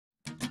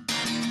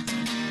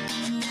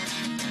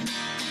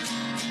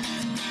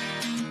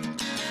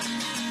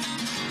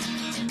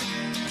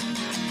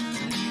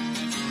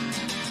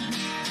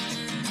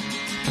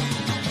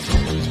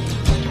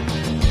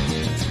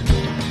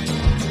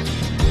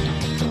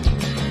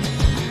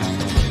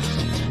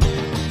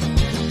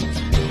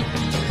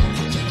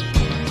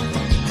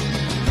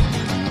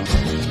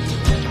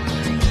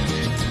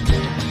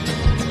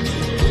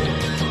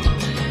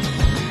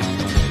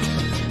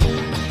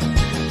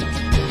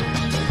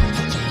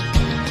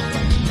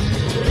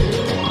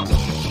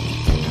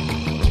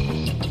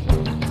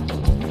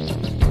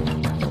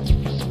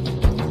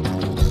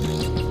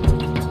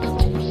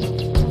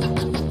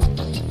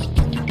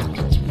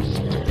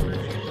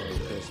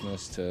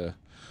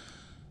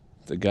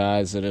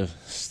guys that have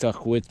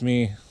stuck with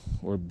me.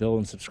 We're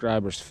building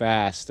subscribers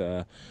fast.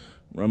 We're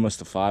almost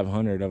to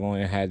 500. I've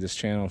only had this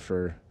channel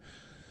for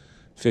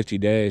 50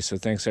 days, so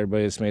thanks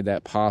everybody that's made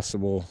that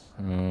possible.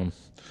 I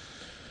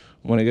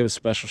want to give a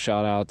special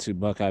shout out to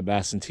Buckeye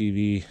Bassin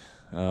TV.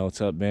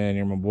 What's up, Ben?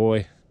 You're my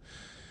boy.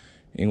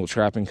 Engle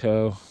Trapping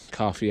Co.,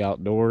 Coffee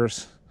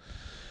Outdoors,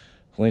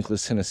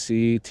 Linkless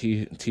Tennessee,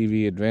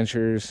 TV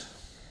Adventures,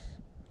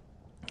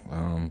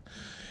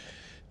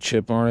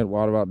 Chip Arnett,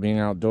 What About Being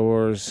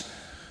Outdoors,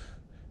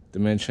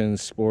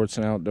 Dimensions Sports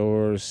and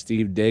Outdoors,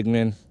 Steve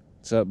Digman,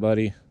 what's up,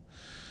 buddy?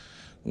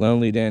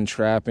 Lonely Den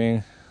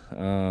Trapping,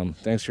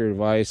 thanks for your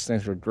advice,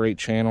 thanks for a great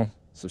channel,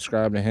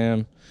 subscribe to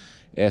him.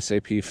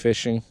 SAP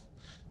Fishing,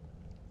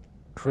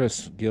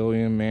 Chris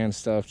Gilliam, Man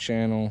Stuff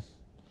Channel,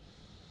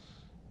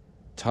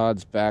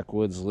 Todd's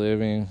Backwoods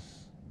Living,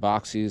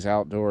 Boxy's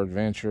Outdoor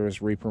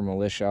Adventures, Reaper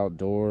Militia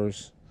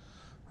Outdoors.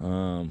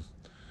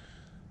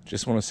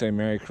 Just want to say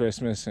Merry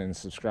Christmas and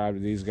subscribe to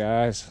these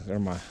guys. They're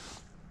my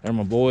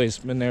boys.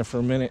 Been there for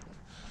a minute,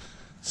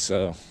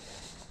 so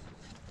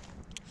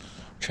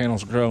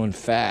channel's growing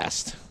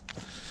fast.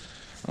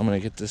 I'm gonna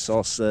get this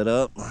all set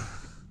up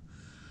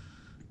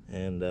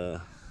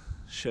and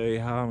show you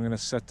how I'm gonna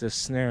set this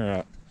snare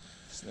up.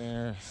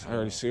 I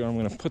already see where I'm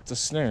gonna put the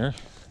snare.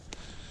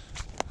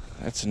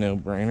 That's a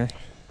no-brainer.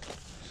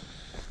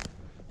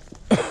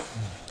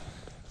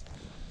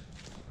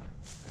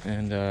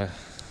 And I'm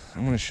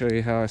going to show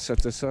you how I set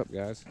this up,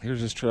 guys. Here's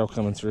this trail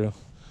coming through.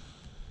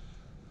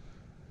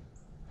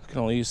 I can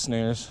only use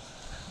snares.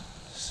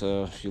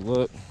 So if you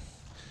look,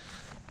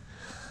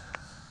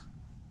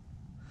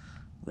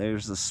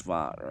 there's the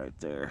spot right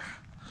there.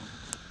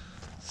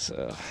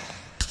 So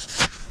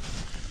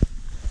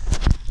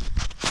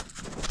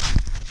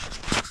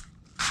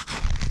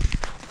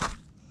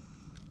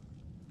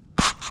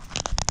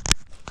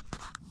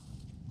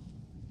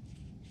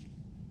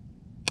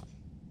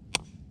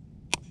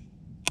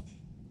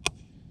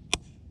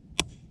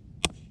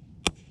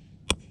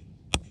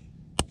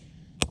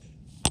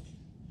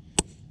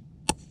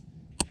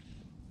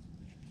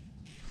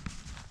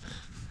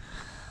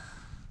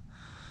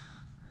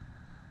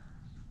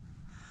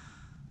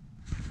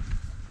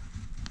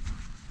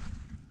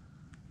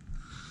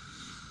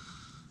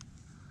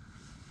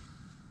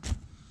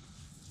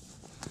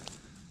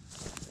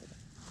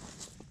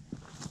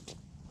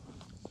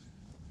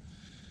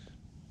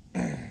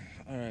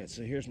alright,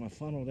 so here's my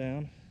funnel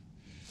down.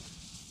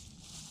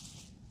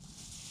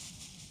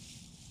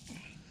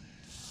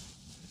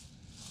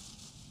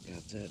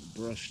 Got that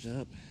brushed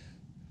up.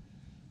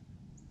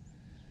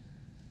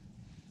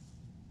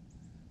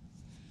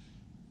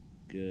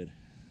 Good.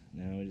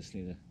 Now we just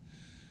need to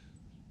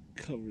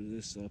cover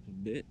this up a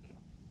bit.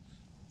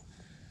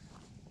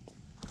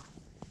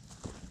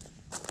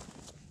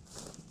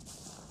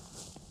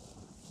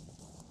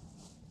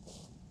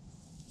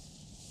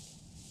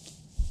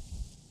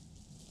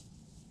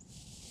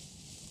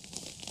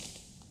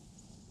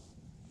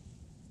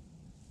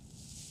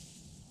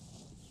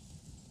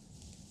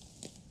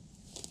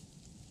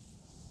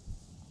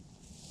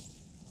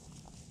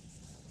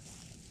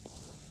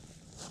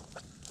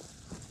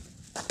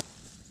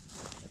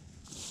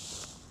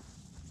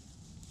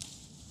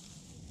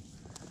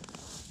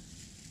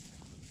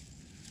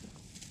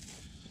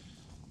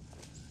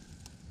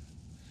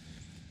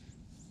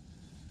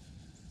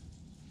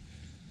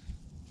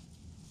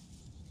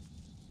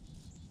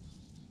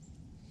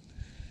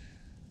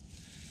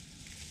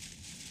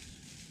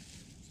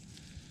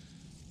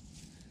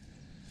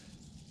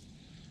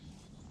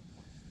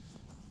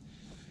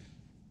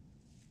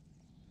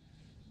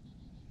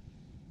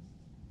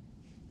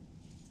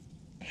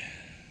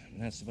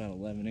 That's about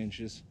 11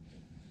 inches.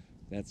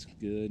 That's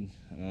good.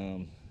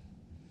 And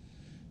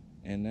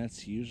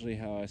that's usually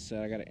how I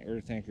set. I got an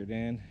earth anchored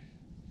in,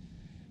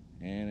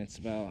 and it's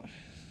about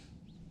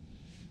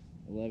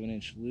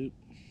 11-inch loop.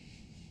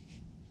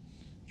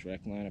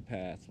 Direct line of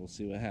path. We'll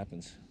see what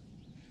happens.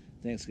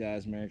 Thanks,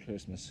 guys. Merry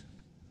Christmas.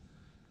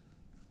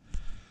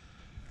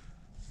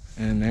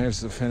 And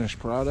there's the finished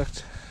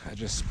product. I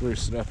just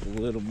spruced it up a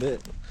little bit.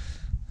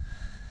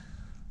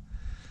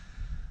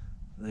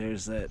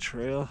 There's that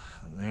trail,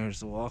 and there's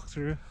the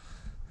walkthrough,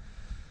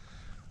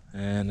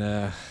 and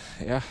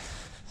yeah,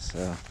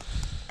 so,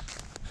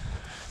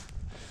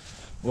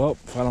 well,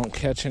 if I don't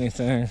catch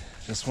anything,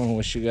 just want to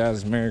wish you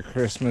guys Merry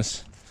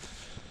Christmas.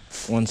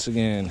 Once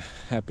again,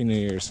 Happy New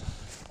Year's.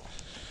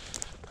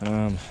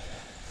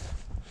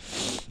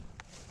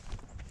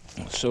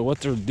 So what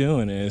they're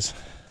doing is,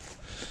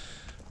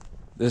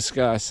 this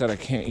guy said I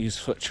can't use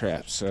foot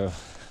traps, so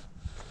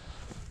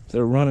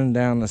they're running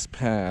down this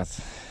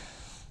path.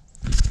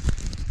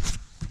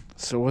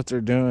 So what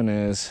they're doing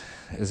is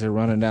they're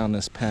running down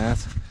this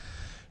path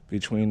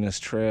between this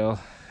trail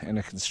and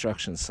a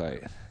construction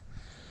site.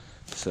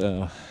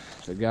 So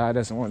the guy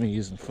doesn't want me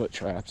using foot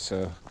traps,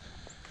 so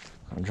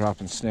I'm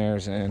dropping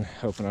snares in,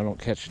 hoping I don't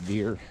catch a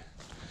deer.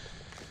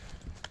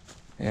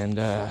 And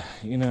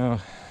you know,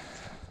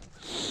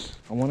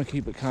 I want to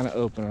keep it kind of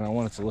open, and I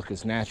want it to look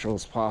as natural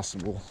as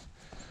possible.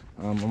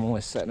 I'm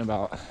only setting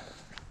about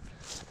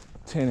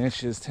 10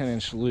 inches,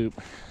 10-inch loop.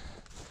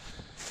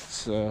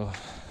 So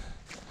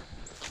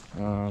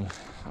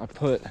I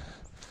put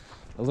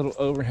a little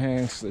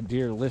overhang so the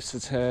deer lifts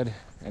its head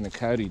and the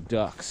coyote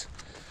ducks,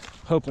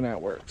 hoping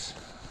that works.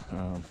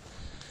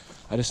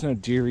 I just know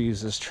deer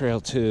use this trail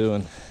too,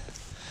 and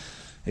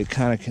it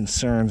kind of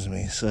concerns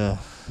me. So,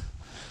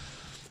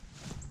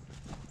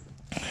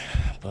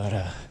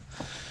 but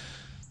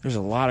there's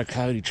a lot of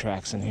coyote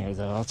tracks in here,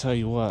 though, I'll tell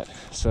you what.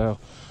 So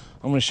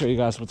I'm going to show you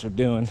guys what they're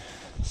doing.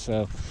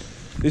 So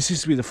this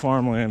used to be the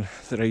farmland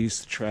that I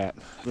used to trap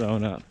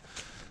growing up.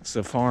 It's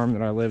the farm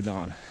that I lived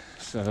on.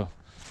 So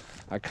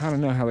I kind of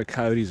know how the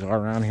coyotes are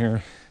around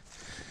here.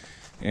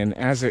 And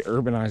as they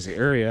urbanize the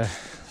area,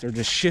 they're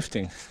just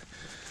shifting.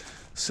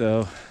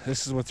 So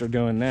this is what they're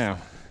doing now.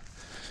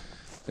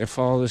 They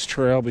follow this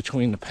trail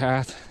between the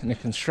path and the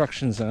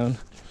construction zone.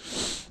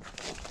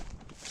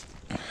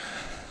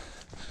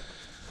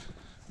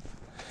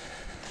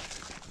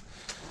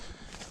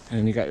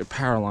 And you got your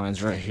power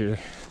lines right here,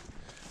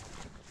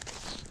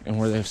 and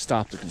where they've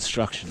stopped the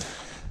construction.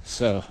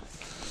 So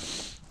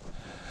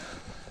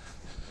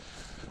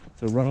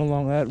they're running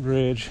along that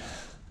ridge.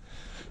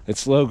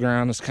 It's low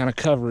ground, it's kind of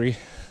covery,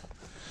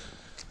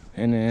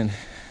 and then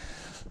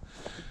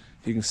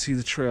you can see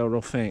the trail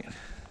real faint.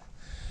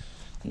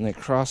 And they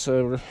cross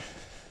over,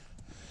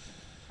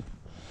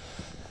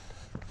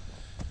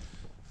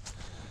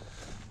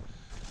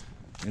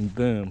 and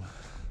boom,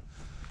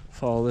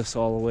 follow this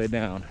all the way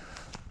down.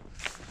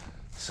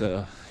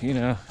 So, you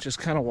know, just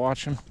kind of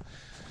watch them,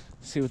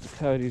 see what the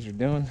coyotes are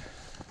doing,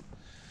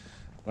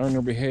 learn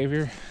their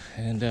behavior,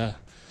 and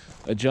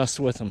adjust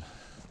with them.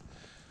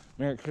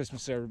 Merry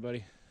Christmas,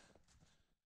 everybody.